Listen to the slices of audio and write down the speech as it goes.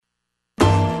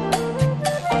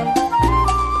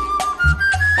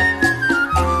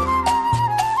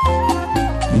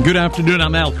Good afternoon,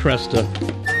 I'm Al Cresta.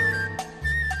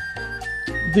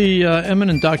 The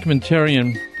eminent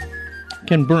documentarian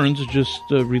Ken Burns just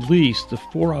released a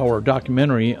 4-hour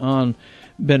documentary on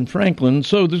Ben Franklin,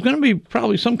 so there's going to be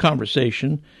probably some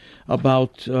conversation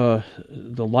about the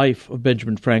life of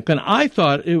Benjamin Franklin. I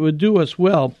thought it would do us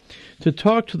well to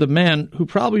talk to the man who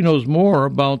probably knows more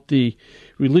about the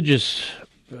religious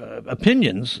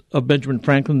opinions of Benjamin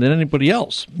Franklin than anybody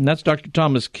else, and that's Dr.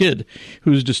 Thomas Kidd,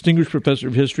 who's Distinguished Professor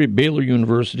of History at Baylor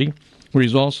University, where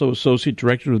he's also Associate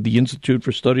Director of the Institute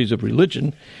for Studies of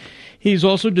Religion. He's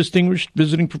also Distinguished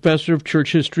Visiting Professor of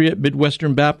Church History at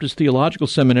Midwestern Baptist Theological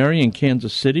Seminary in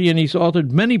Kansas City, and he's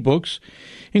authored many books,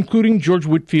 including George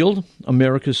Whitefield,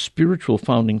 America's Spiritual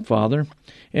Founding Father,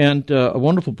 and a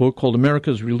wonderful book called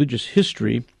America's Religious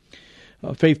History,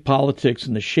 Faith, Politics,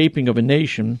 and the Shaping of a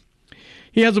Nation.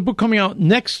 He has a book coming out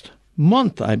next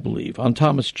month, I believe, on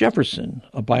Thomas Jefferson,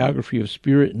 a biography of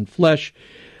spirit and flesh.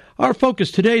 Our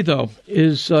focus today, though,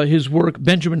 is his work,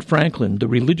 Benjamin Franklin, The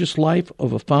Religious Life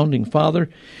of a Founding Father.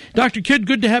 Dr. Kidd,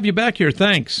 good to have you back here.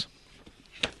 Thanks.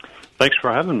 Thanks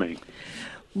for having me.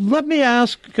 Let me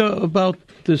ask about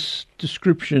this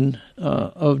description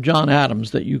of John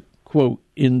Adams that you quote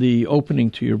in the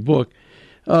opening to your book,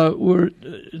 where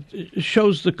it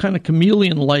shows the kind of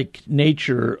chameleon-like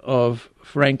nature of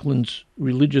Franklin's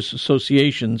religious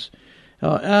associations.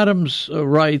 Adams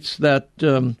writes that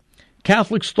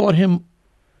Catholics thought him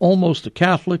almost a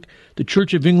Catholic. The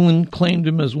Church of England claimed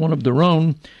him as one of their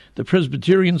own. The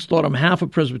Presbyterians thought him half a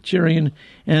Presbyterian.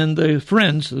 And the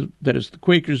Friends, that is the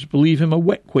Quakers, believe him a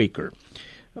wet Quaker,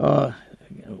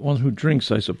 one who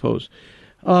drinks, I suppose.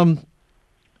 What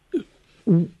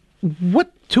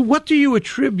do you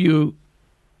attribute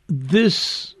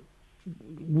this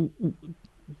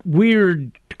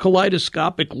weird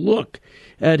kaleidoscopic look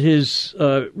at his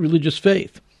religious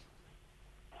faith?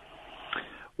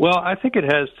 Well, I think it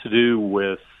has to do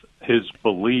with his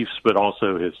beliefs, but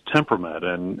also his temperament.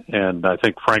 And I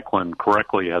think Franklin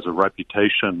correctly has a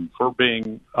reputation for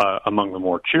being among the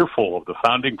more cheerful of the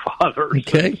founding fathers.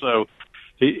 Okay. And so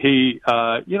he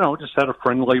just had a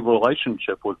friendly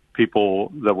relationship with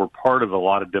people that were part of a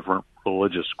lot of different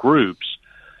religious groups.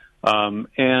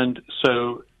 And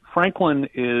so Franklin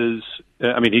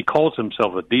he calls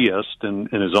himself a deist in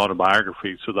his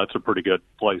autobiography, so that's a pretty good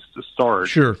place to start.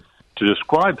 Sure. To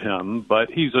describe him, but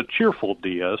he's a cheerful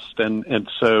deist, and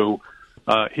so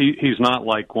he's not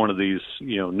like one of these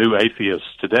new atheists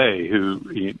today who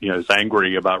is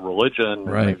angry about religion,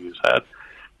 right. Maybe he's had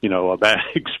a bad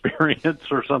experience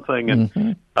or something,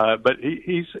 and but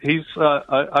he's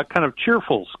a kind of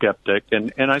cheerful skeptic,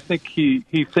 and I think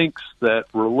he thinks that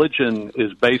religion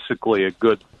is basically a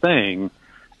good thing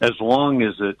as long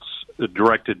as it's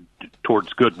directed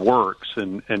towards good works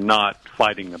and not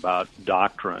fighting about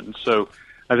doctrine. So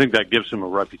I think that gives him a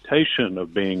reputation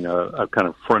of being a kind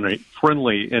of friendly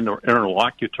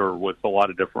interlocutor with a lot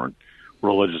of different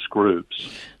religious groups.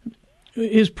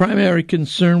 His primary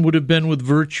concern would have been with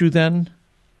virtue then?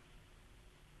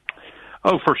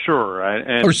 Oh, for sure.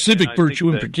 Or civic virtue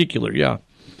in particular, yeah.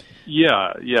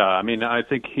 Yeah. I mean, I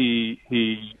think he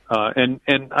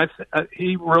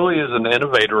really is an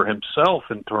innovator himself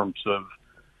in terms of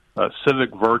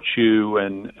civic virtue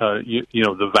and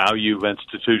the value of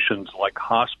institutions like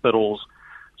hospitals.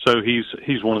 So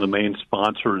he's one of the main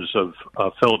sponsors of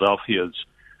Philadelphia's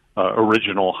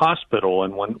original hospital,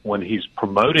 and when he's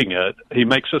promoting it, he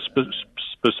makes a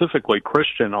specifically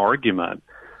Christian argument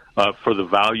for the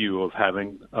value of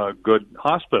having good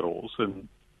hospitals, and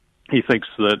he thinks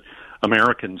that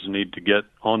Americans need to get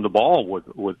on the ball with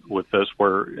this,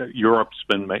 where Europe's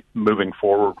been moving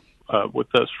forward with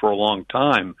this for a long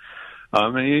time.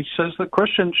 And he says that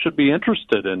Christians should be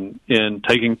interested in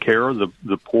taking care of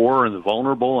the poor and the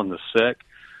vulnerable and the sick.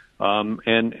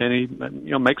 And he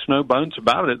makes no bones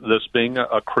about it, this being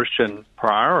a Christian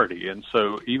priority. And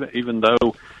so even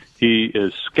though he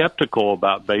is skeptical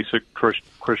about basic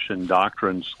Christian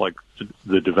doctrines like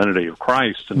the divinity of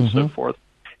Christ and so forth,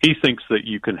 he thinks that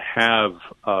you can have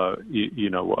a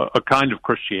kind of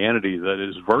Christianity that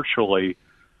is virtually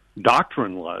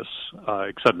doctrineless,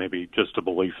 except maybe just a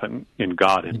belief in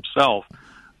God himself,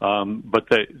 but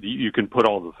that you can put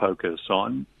all the focus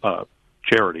on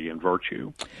charity and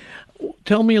virtue.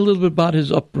 Tell me a little bit about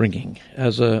his upbringing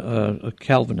as a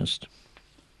Calvinist.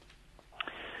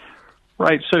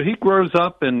 Right. So he grows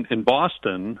up in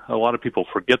Boston. A lot of people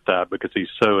forget that because he's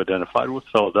so identified with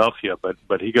Philadelphia,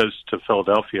 but he goes to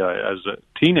Philadelphia as a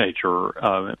teenager,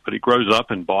 but he grows up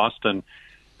in Boston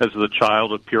as the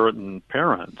child of Puritan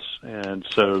parents, and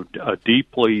so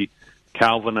deeply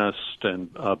Calvinist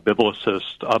and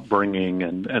Biblicist upbringing,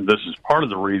 and this is part of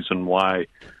the reason why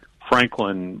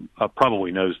Franklin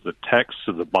probably knows the text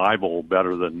of the Bible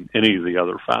better than any of the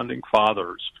other founding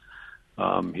fathers.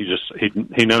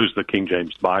 He knows the King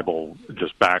James Bible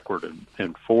just backward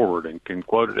and forward and can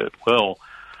quote it at will.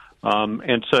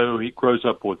 And so he grows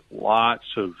up with lots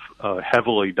of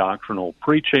heavily doctrinal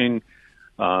preaching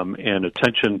and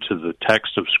attention to the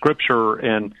text of Scripture.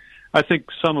 And I think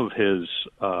some of his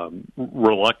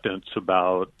reluctance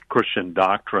about Christian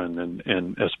doctrine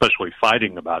and especially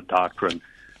fighting about doctrine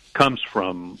comes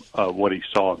from what he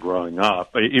saw growing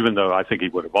up, even though I think he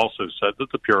would have also said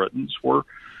that the Puritans were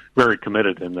very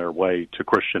committed in their way to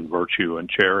Christian virtue and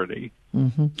charity.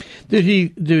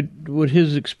 Mm-hmm. Would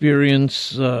his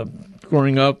experience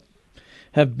growing up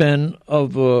have been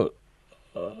of a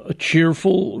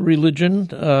cheerful religion,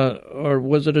 or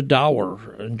was it a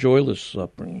dour and joyless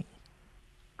upbringing?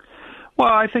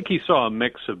 Well, I think he saw a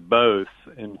mix of both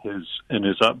in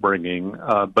his upbringing,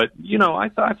 but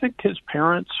I think his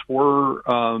parents were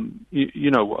a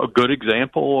good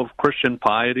example of Christian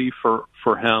piety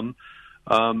for him.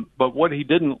 But what he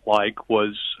didn't like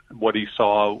was what he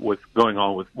saw going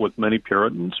on with many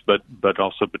Puritans, but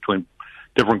also between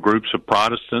different groups of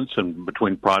Protestants and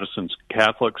between Protestants and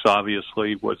Catholics,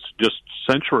 obviously, was just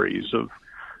centuries of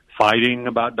fighting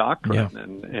about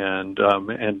doctrine. Yeah. And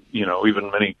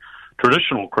even many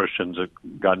traditional Christians have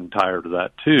gotten tired of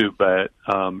that too. But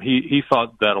he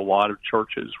thought that a lot of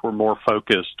churches were more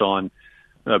focused on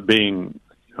being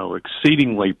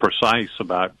exceedingly precise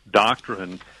about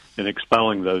doctrine and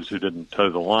expelling those who didn't toe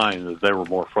the line, that they were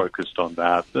more focused on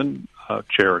that than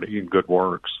charity and good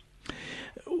works.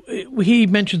 He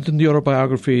mentions in the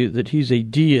autobiography that he's a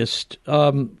deist.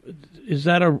 Was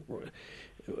that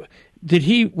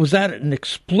an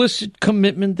explicit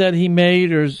commitment that he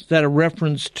made, or is that a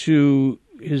reference to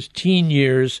his teen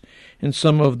years and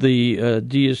some of the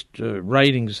deist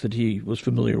writings that he was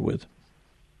familiar with?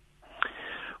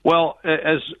 Well,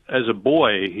 as a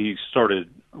boy, he started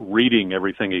reading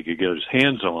everything he could get his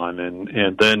hands on,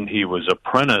 and then he was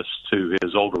apprenticed to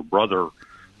his older brother,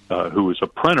 who was a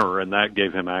printer, and that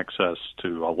gave him access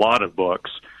to a lot of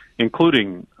books,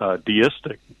 including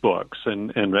deistic books.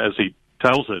 And as he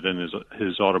tells it in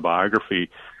his autobiography,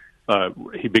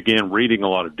 he began reading a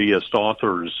lot of deist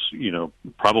authors,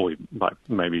 probably by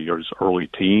maybe his early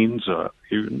teens, as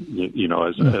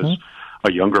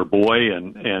a younger boy,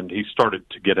 and he started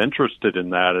to get interested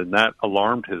in that, and that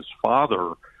alarmed his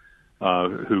father,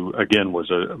 who again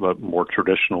was a more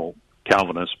traditional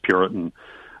Calvinist Puritan,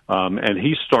 and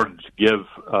he started to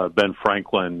give Ben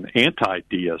Franklin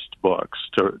anti-deist books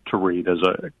to read as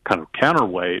a kind of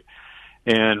counterweight.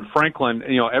 And Franklin,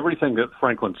 everything that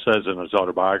Franklin says in his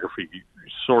autobiography, you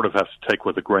sort of have to take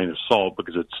with a grain of salt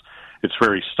because it's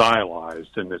very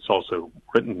stylized, and it's also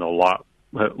written a lot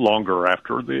longer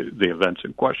after the events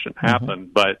in question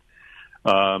happened. But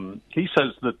he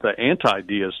says that the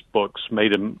anti-deist books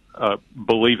made him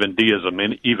believe in deism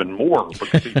even more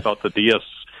because he thought the deists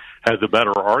had the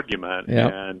better argument.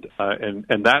 Yep.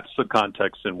 And that's the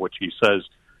context in which he says,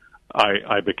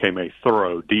 I became a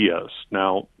thorough deist.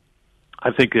 Now,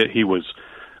 I think that he was,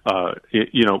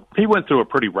 he went through a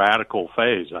pretty radical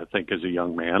phase, I think, as a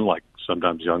young man, like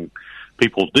sometimes young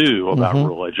people do about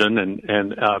religion.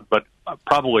 But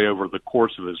probably over the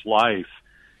course of his life,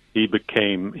 he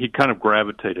kind of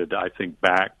gravitated, I think,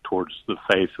 back towards the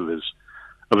faith of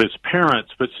his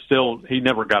parents, but still, he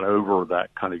never got over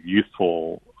that kind of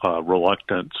youthful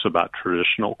reluctance about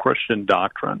traditional Christian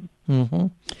doctrine. Mm-hmm.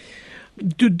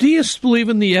 Do deists believe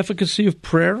in the efficacy of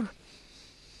prayer?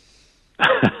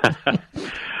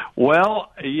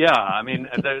 Well, yeah. I mean,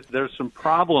 there's some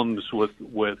problems with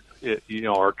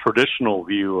our traditional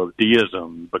view of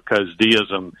deism, because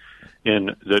deism,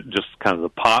 in just kind of the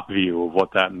pop view of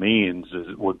what that means,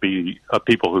 would be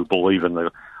people who believe in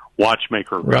the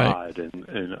watchmaker God, and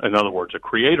in other words, a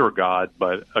creator God,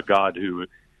 but a God who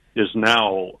is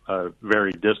now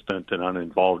very distant and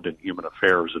uninvolved in human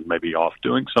affairs and maybe off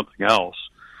doing something else.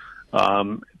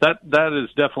 That is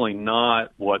definitely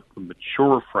not what the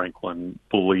mature Franklin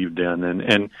believed in,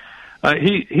 and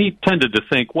he tended to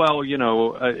think, well,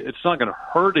 it's not going to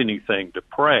hurt anything to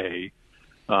pray,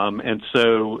 and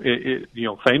so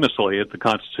famously at the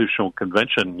Constitutional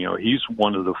Convention, he's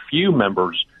one of the few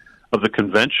members of the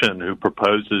convention who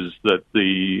proposes that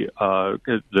the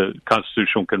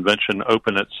Constitutional Convention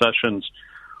open its sessions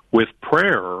with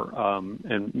prayer,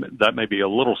 and that may be a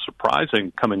little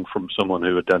surprising coming from someone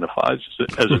who identifies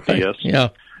as a deist.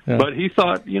 Yeah. But he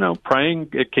thought,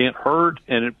 praying, it can't hurt,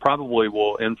 and it probably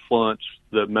will influence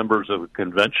the members of a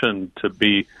convention to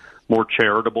be more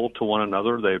charitable to one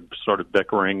another. They started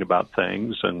bickering about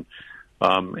things, and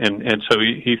so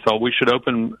he thought we should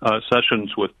open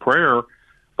sessions with prayer.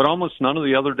 But almost none of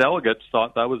the other delegates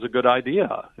thought that was a good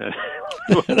idea.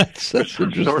 That's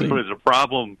interesting. Sort of is a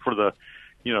problem for the,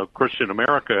 Christian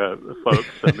America folks.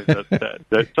 I mean,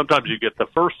 that sometimes you get the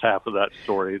first half of that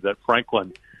story that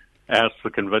Franklin asked the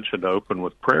convention to open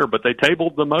with prayer, but they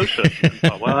tabled the motion.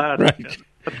 Thought, well, that's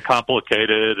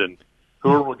complicated, and who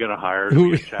are we going to hire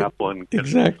to be a chaplain?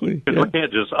 Exactly. Because we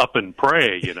can't just up and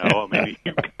pray, I mean,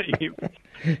 you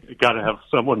got to have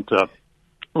someone to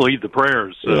lead the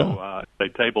prayers. So they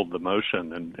tabled the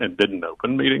motion and didn't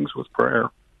open meetings with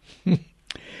prayer.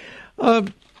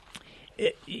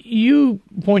 You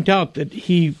point out that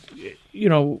he,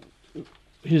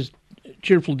 his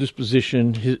cheerful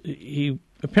disposition, he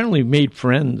apparently made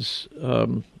friends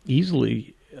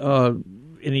easily, and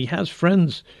he has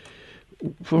friends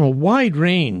from a wide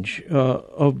range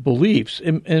of beliefs,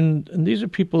 and these are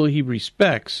people he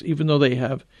respects, even though they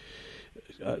have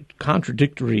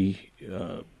contradictory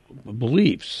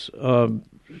beliefs.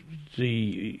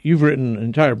 You've written an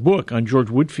entire book on George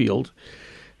Whitefield,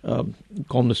 called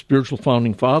him the spiritual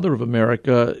founding father of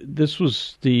America. This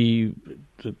was the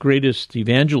greatest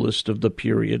evangelist of the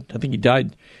period. I think he died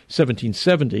in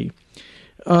 1770.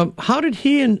 How did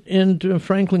he and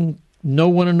Franklin know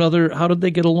one another? How did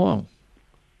they get along?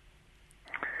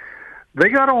 They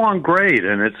got along great,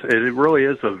 and it really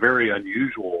is a very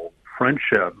unusual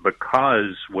friendship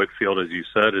because Whitefield, as you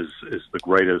said, is the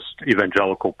greatest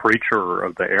evangelical preacher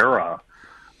of the era,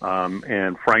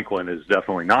 and Franklin is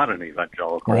definitely not an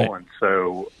evangelical, right. And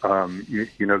so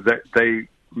they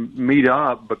meet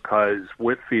up because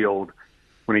Whitefield,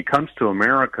 when he comes to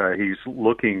America, he's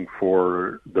looking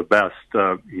for the best,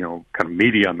 kind of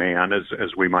media man,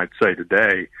 as we might say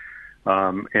today.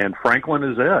 And Franklin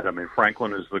is it. I mean,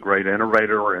 Franklin is the great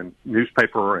innovator in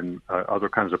newspaper and other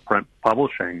kinds of print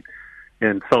publishing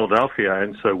in Philadelphia.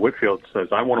 And so Whitefield says,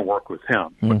 I want to work with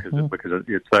him because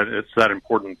it's that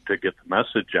important to get the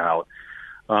message out.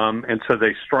 And so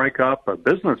they strike up a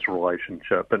business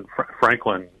relationship, and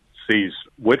Franklin sees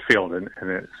Whitefield and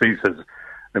sees his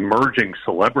emerging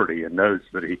celebrity and knows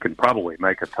that he can probably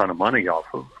make a ton of money off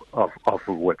of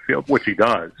Whitefield, which he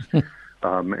does.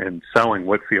 And selling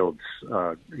Whitefield's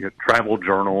travel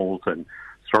journals and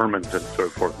sermons and so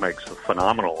forth makes a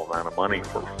phenomenal amount of money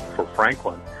for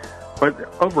Franklin.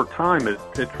 But over time, it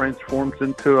transforms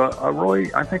into a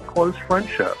really, I think, close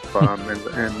friendship.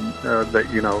 That,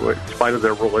 in spite of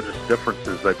their religious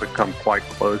differences, they've become quite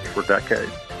close for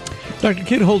decades. Dr.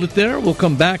 Kidd, hold it there. We'll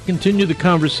come back, continue the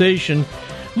conversation,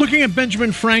 looking at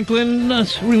Benjamin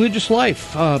Franklin's religious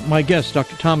life. My guest,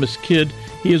 Dr. Thomas Kidd.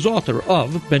 He is author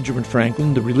of Benjamin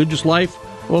Franklin, The Religious Life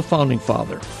of a Founding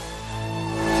Father.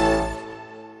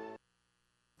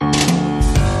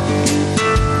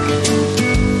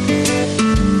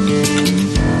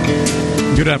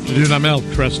 Good afternoon. I'm Al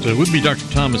Kresta. With me,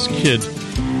 Dr. Thomas Kidd.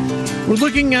 We're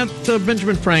looking at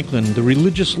Benjamin Franklin, the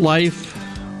religious life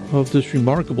of this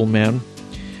remarkable man.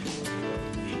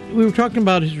 We were talking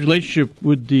about his relationship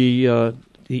with the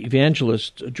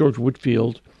evangelist, George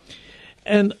Whitefield,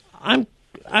 and I'm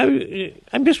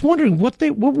just wondering what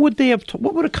would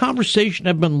a conversation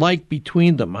have been like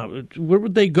between them? Where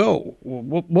would they go?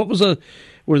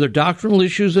 Were there doctrinal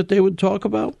issues that they would talk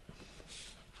about?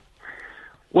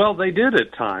 Well, they did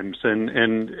at times, and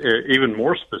even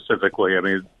more specifically, I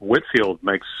mean, Whitefield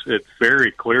makes it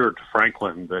very clear to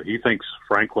Franklin that he thinks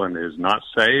Franklin is not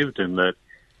saved and that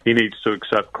he needs to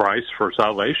accept Christ for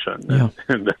salvation. Yeah.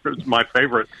 And there's my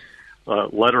favorite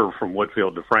letter from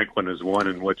Whitefield to Franklin is one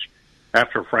in which,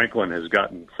 after Franklin has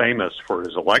gotten famous for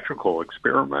his electrical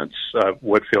experiments,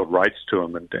 Whitefield writes to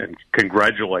him and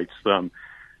congratulates them.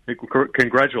 He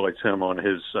congratulates him on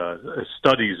his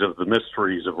studies of the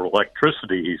mysteries of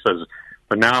electricity. He says,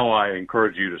 but now I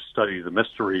encourage you to study the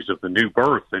mysteries of the new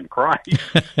birth in Christ.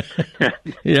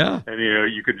 Yeah.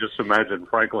 And, you could just imagine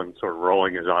Franklin sort of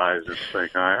rolling his eyes and saying,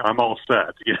 I'm all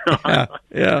set.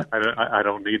 Yeah. I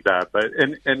don't need that. But,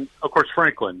 and of course,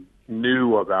 Franklin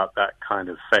knew about that kind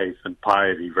of faith and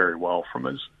piety very well from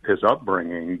his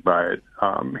upbringing, but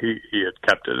he had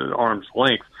kept it at arm's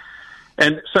length.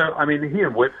 And so, I mean, he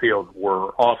and Whitefield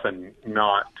were often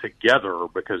not together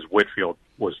because Whitefield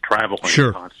was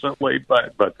traveling constantly,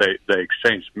 but they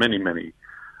exchanged many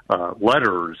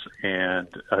letters, and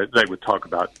they would talk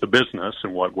about the business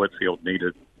and what Whitefield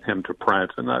needed him to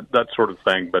print and that sort of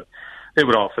thing. But they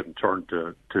would often turn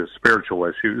to spiritual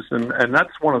issues, and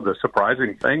that's one of the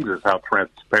surprising things is how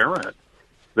transparent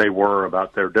they were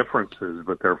about their differences,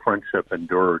 but their friendship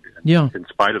endured in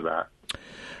spite of that.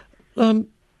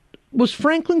 Was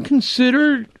Franklin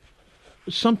considered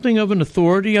something of an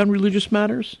authority on religious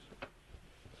matters?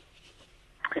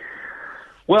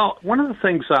 Well, one of the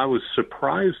things I was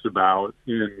surprised about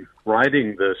in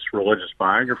writing this religious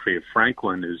biography of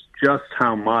Franklin is just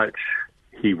how much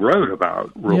he wrote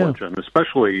about religion,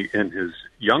 especially in his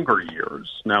younger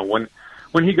years. Now, when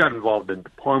he got involved in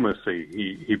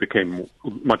diplomacy, he became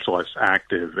much less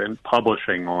active in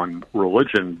publishing on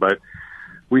religion, but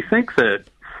we think that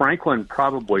Franklin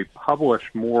probably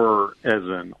published more as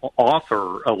an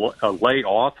author, a lay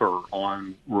author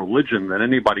on religion than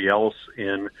anybody else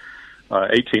in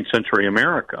 18th century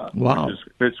America. Wow.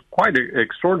 It's quite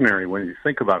extraordinary when you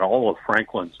think about all of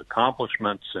Franklin's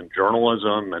accomplishments in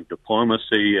journalism and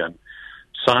diplomacy and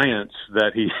science,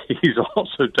 that he's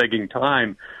also taking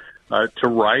time to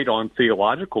write on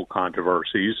theological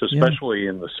controversies, especially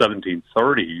in the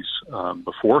 1730s,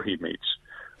 before he meets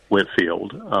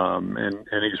Whitefield. And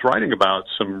he's writing about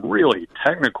some really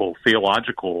technical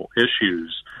theological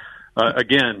issues.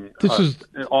 Again,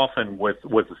 often with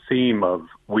the theme of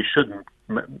we shouldn't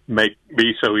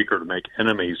be so eager to make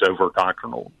enemies over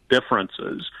doctrinal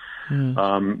differences.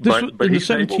 But he's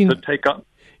able to take up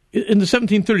in the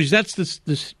 1730s. That's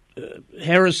this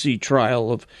heresy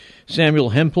trial of Samuel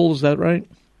Hempel. Is that right?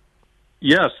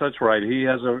 Yes, that's right. He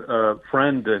has a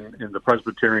friend in the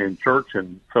Presbyterian Church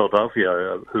in Philadelphia,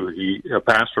 a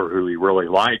pastor who he really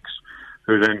likes,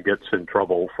 who then gets in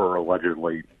trouble for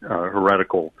allegedly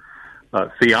heretical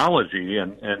theology,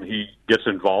 and he gets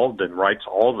involved and writes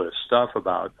all this stuff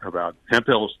about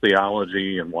Hempel's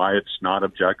theology and why it's not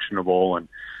objectionable. And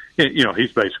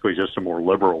he's basically just a more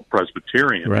liberal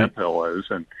Presbyterian, right. Hempel is,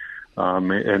 and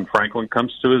Franklin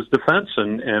comes to his defense.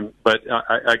 But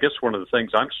I guess one of the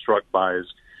things I'm struck by is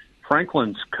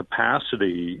Franklin's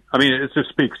capacity. I mean, it just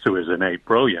speaks to his innate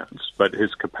brilliance, but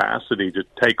his capacity to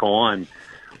take on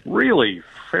really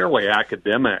fairly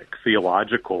academic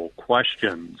theological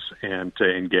questions and to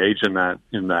engage in that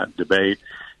debate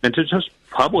and to just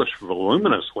publish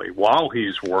voluminously while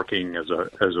he's working as a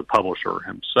publisher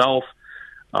himself.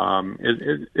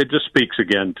 It just speaks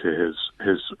again to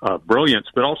his brilliance,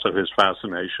 but also his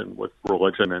fascination with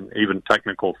religion and even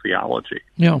technical theology.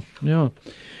 Yeah.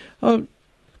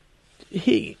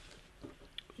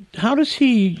 How does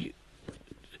his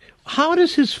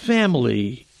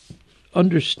family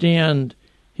understand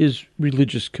his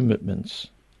religious commitments?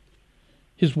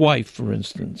 His wife, for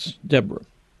instance, Deborah.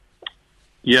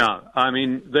 Yeah, I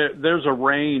mean, there's a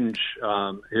range.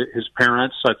 His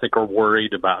parents, I think, are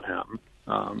worried about him.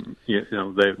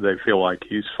 They feel like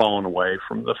he's fallen away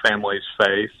from the family's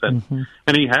faith, and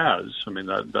he has. I mean,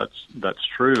 that's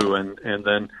true. And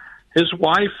then his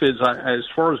wife is, as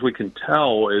far as we can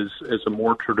tell, is a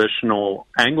more traditional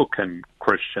Anglican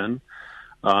Christian,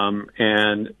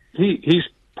 and he's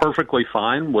perfectly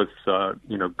fine with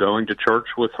going to church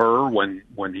with her when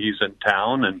he's in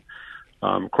town. And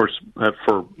of course,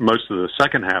 for most of the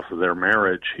second half of their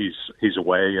marriage, he's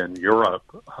away in Europe,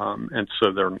 and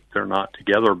so they're not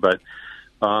together. But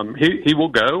he will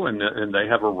go, and they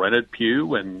have a rented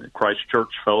pew in Christ Church,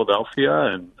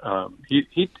 Philadelphia, and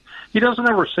he doesn't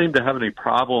ever seem to have any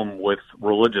problem with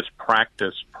religious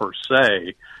practice per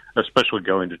se, especially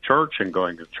going to church and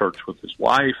going to church with his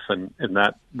wife and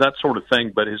that sort of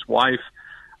thing. But his wife,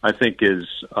 I think, is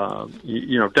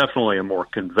definitely a more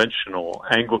conventional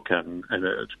Anglican, and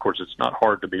of course, it's not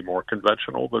hard to be more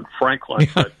conventional than Franklin.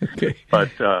 But okay. And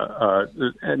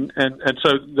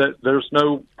so there's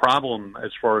no problem,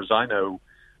 as far as I know,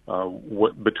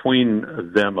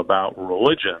 between them about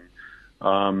religion.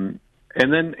 And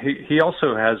then he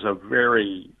also has a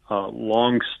very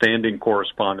long-standing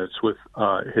correspondence with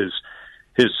his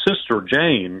sister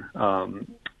Jane,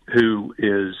 who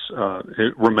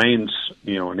remains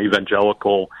an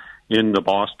evangelical in the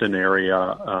Boston area,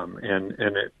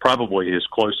 and probably his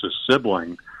closest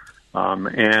sibling.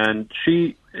 And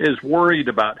she is worried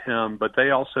about him, but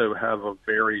they also have a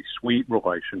very sweet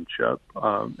relationship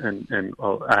and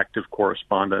active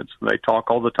correspondence. And they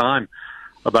talk all the time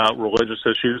about religious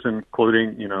issues,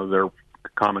 including their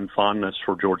common fondness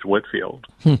for George Whitefield.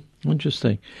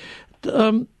 Interesting.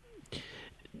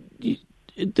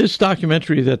 This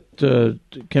documentary that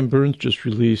Ken Burns just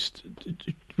released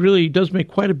really does make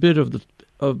quite a bit of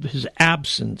his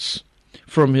absence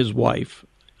from his wife.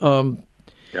 And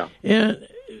it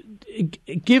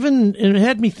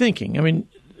had me thinking. I mean,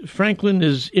 Franklin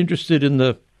is interested in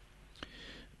the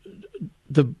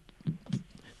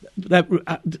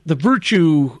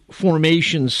virtue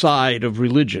formation side of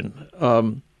religion,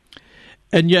 and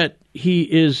yet he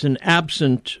is an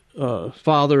absent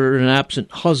father and an absent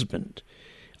husband.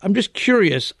 I'm just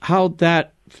curious how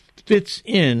that fits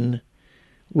in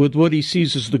with what he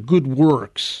sees as the good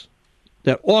works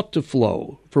that ought to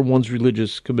flow from one's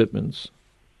religious commitments?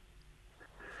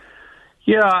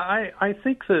 Yeah, I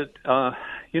think that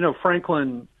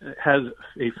Franklin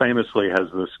famously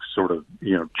has this sort of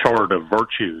chart of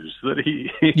virtues that he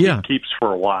keeps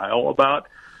for a while about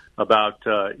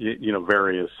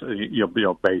various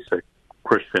basic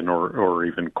Christian or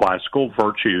even classical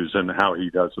virtues and how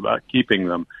he does about keeping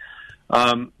them.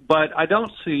 But I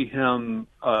don't see him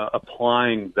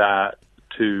applying that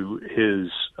to his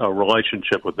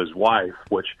relationship with his wife,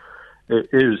 which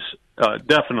is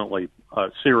definitely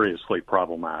seriously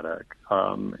problematic.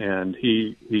 And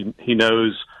he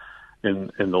knows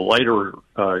in the later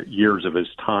years of his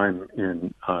time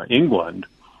in England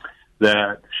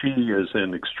that she is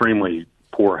in extremely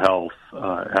poor health,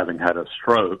 having had a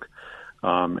stroke.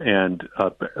 And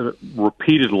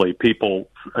repeatedly, people,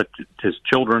 his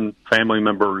children, family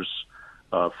members,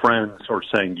 friends, are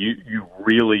saying, "You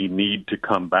really need to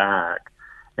come back."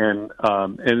 And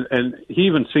he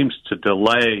even seems to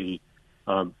delay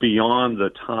beyond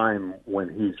the time when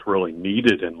he's really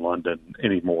needed in London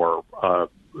anymore.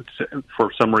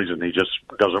 For some reason, he just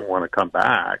doesn't want to come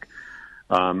back.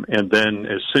 And then,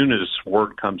 as soon as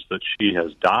word comes that she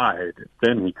has died,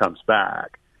 then he comes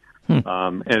back.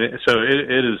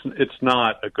 It's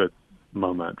not a good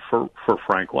moment for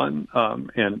Franklin,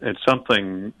 and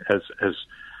something has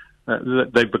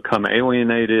they've become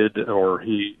alienated, or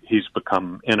he's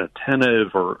become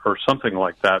inattentive, or something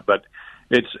like that. But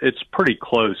it's pretty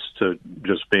close to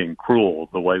just being cruel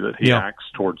the way that he acts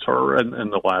towards her in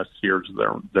the last years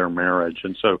of their marriage,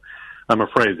 and so. I'm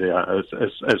afraid,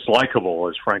 as likable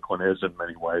as Franklin is in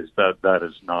many ways, that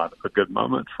is not a good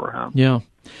moment for him. Yeah.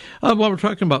 While we're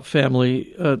talking about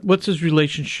family, what's his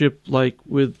relationship like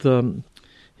with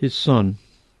his son?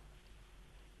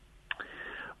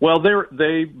 Well,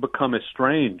 they become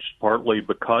estranged partly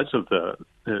because of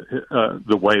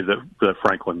the way that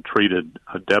Franklin treated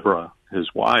Deborah,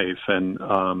 his wife, and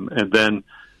then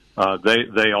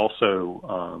they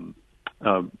also.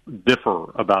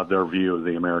 Differ about their view of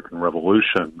the American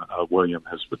Revolution. William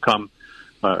has become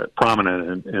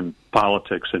prominent in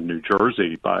politics in New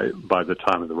Jersey by the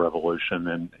time of the Revolution,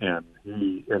 and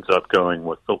he ends up going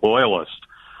with the Loyalist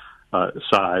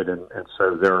side, and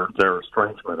so their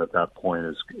estrangement at that point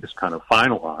is kind of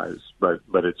finalized,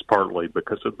 but it's partly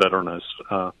because of bitterness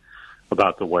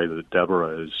about the way that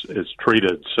Deborah is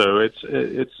treated. So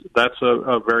that's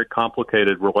a very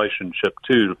complicated relationship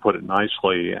too, to put it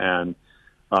nicely, and.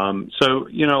 So,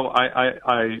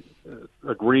 I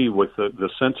agree with the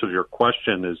sense of your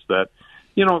question is that,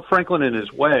 Franklin in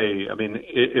his way, I mean,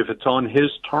 if it's on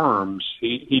his terms,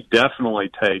 he definitely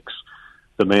takes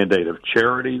the mandate of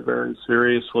charity very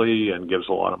seriously and gives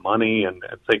a lot of money and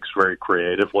thinks very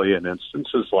creatively in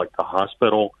instances like the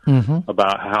hospital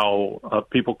about how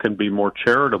people can be more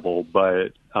charitable.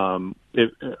 But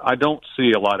I don't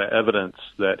see a lot of evidence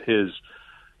that his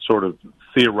sort of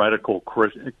theoretical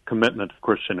commitment to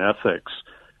Christian ethics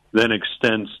then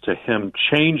extends to him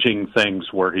changing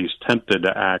things where he's tempted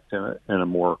to act in a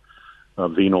more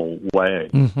venal way.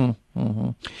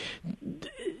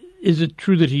 Is it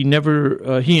true that he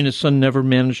and his son never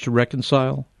managed to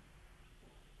reconcile?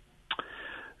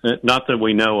 Not that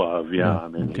we know of. Yeah, I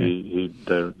mean,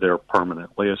 they're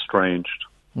permanently estranged.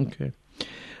 Okay.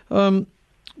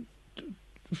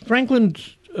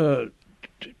 Franklin's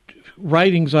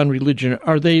writings on religion,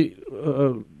 are they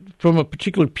from a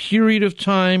particular period of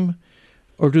time,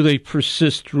 or do they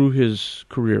persist through his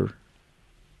career?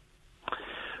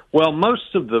 Well,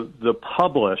 most of the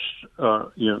published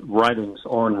writings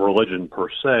on religion per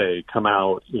se come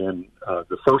out in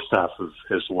the first half of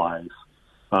his life,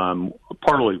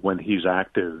 partly when he's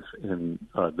active in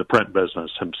the print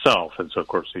business himself, and so of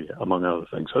course he, among other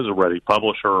things, is a ready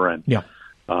publisher and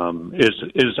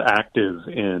is active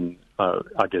in.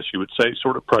 I guess you would say,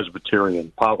 sort of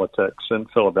Presbyterian politics in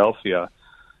Philadelphia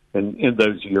in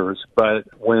those years. But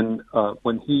when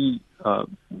he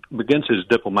begins his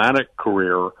diplomatic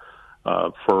career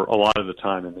for a lot of the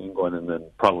time in England, and then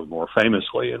probably more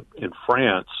famously in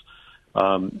France,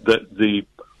 the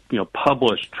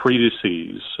published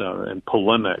treatises and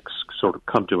polemics sort of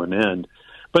come to an end.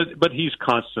 But he's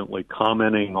constantly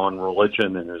commenting on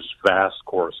religion in his vast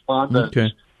correspondence.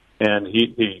 Okay. And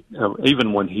he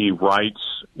even when he writes,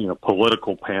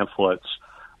 political pamphlets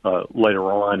later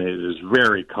on, it is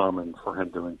very common for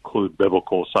him to include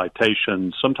biblical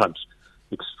citations, sometimes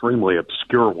extremely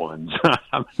obscure ones.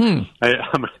 I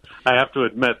have to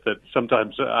admit that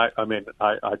sometimes, I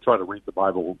try to read the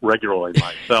Bible regularly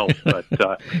myself, but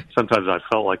sometimes I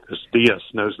felt like this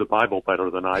deist knows the Bible better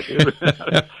than I do.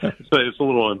 So it's a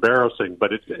little embarrassing,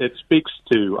 but it speaks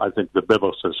to, I think, the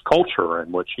biblicist culture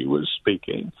in which he was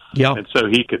speaking. Yeah. And so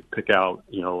he could pick out,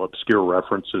 obscure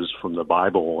references from the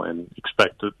Bible and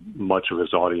expect that much of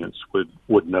his audience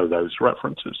would know those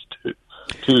references too.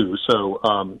 So,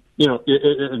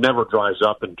 it never dries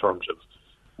up in terms of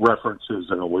references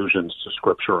and allusions to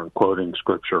Scripture and quoting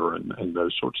Scripture and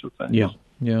those sorts of things.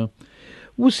 Yeah.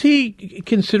 Was he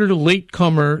considered a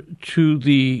latecomer to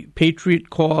the Patriot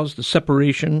cause, the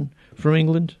separation from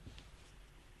England?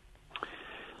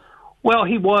 Well,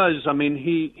 he was. I mean,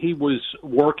 he was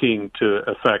working to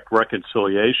effect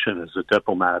reconciliation as a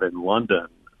diplomat in London,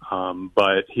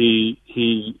 but he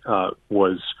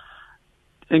was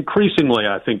increasingly,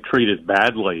 I think, treated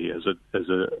badly as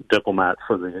a diplomat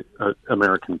for the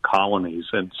American colonies,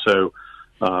 and so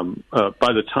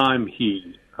by the time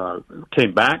he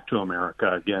came back to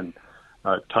America again,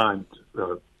 timed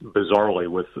bizarrely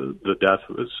with the death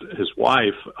of his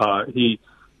wife, I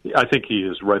think he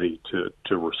is ready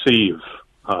to receive,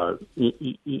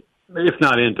 if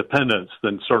not independence,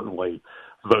 then certainly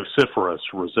vociferous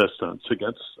resistance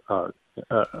against the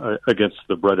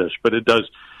British. But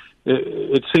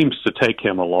it seems to take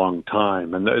him a long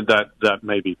time, and that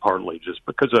may be partly just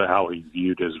because of how he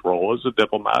viewed his role as a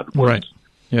diplomat. Right.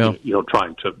 Yeah.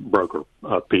 Trying to broker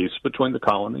peace between the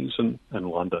colonies and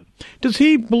London. Does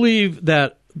he believe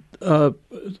that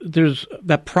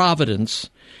that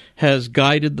Providence has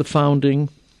guided the founding?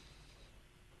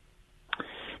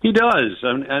 He does,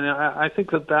 and I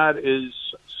think that is.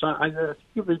 I think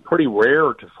it would be pretty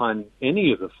rare to find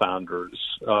any of the founders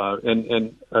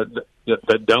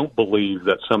that don't believe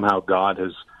that somehow God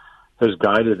has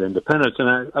guided independence.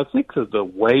 And I think that the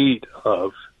weight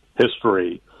of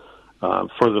history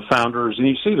for the founders, and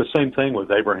you see the same thing with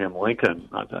Abraham Lincoln.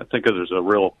 I think there's a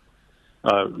real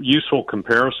useful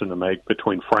comparison to make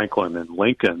between Franklin and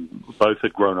Lincoln. Both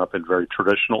had grown up in very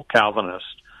traditional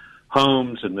Calvinist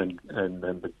homes, and then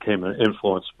became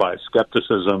influenced by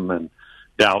skepticism and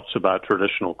doubts about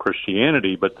traditional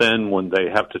Christianity. But then when they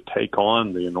have to take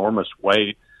on the enormous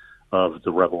weight of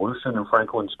the Revolution in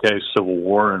Franklin's case, Civil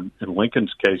War in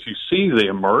Lincoln's case, you see the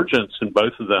emergence in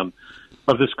both of them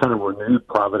of this kind of renewed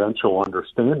providential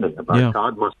understanding about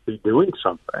God must be doing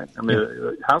something. I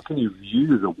mean, how can you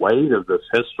view the weight of this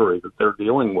history that they're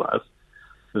dealing with,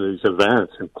 these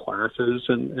events and clashes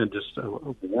and just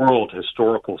world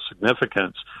historical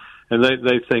significance? And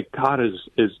they think God is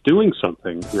doing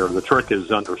something here. The trick is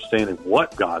understanding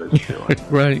what God is doing.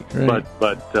 Right.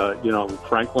 But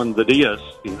Franklin the deist,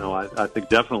 I think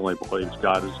definitely believes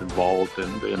God is involved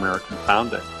in the American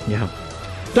founding. Yeah.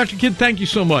 Dr. Kidd, thank you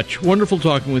so much. Wonderful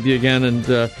talking with you again.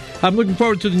 And I'm looking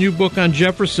forward to the new book on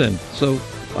Jefferson. So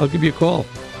I'll give you a call.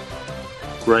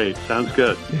 Great. Sounds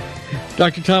good.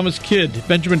 Dr. Thomas Kidd,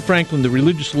 Benjamin Franklin, The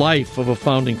Religious Life of a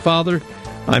Founding Father.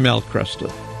 I'm Al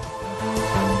Kresta.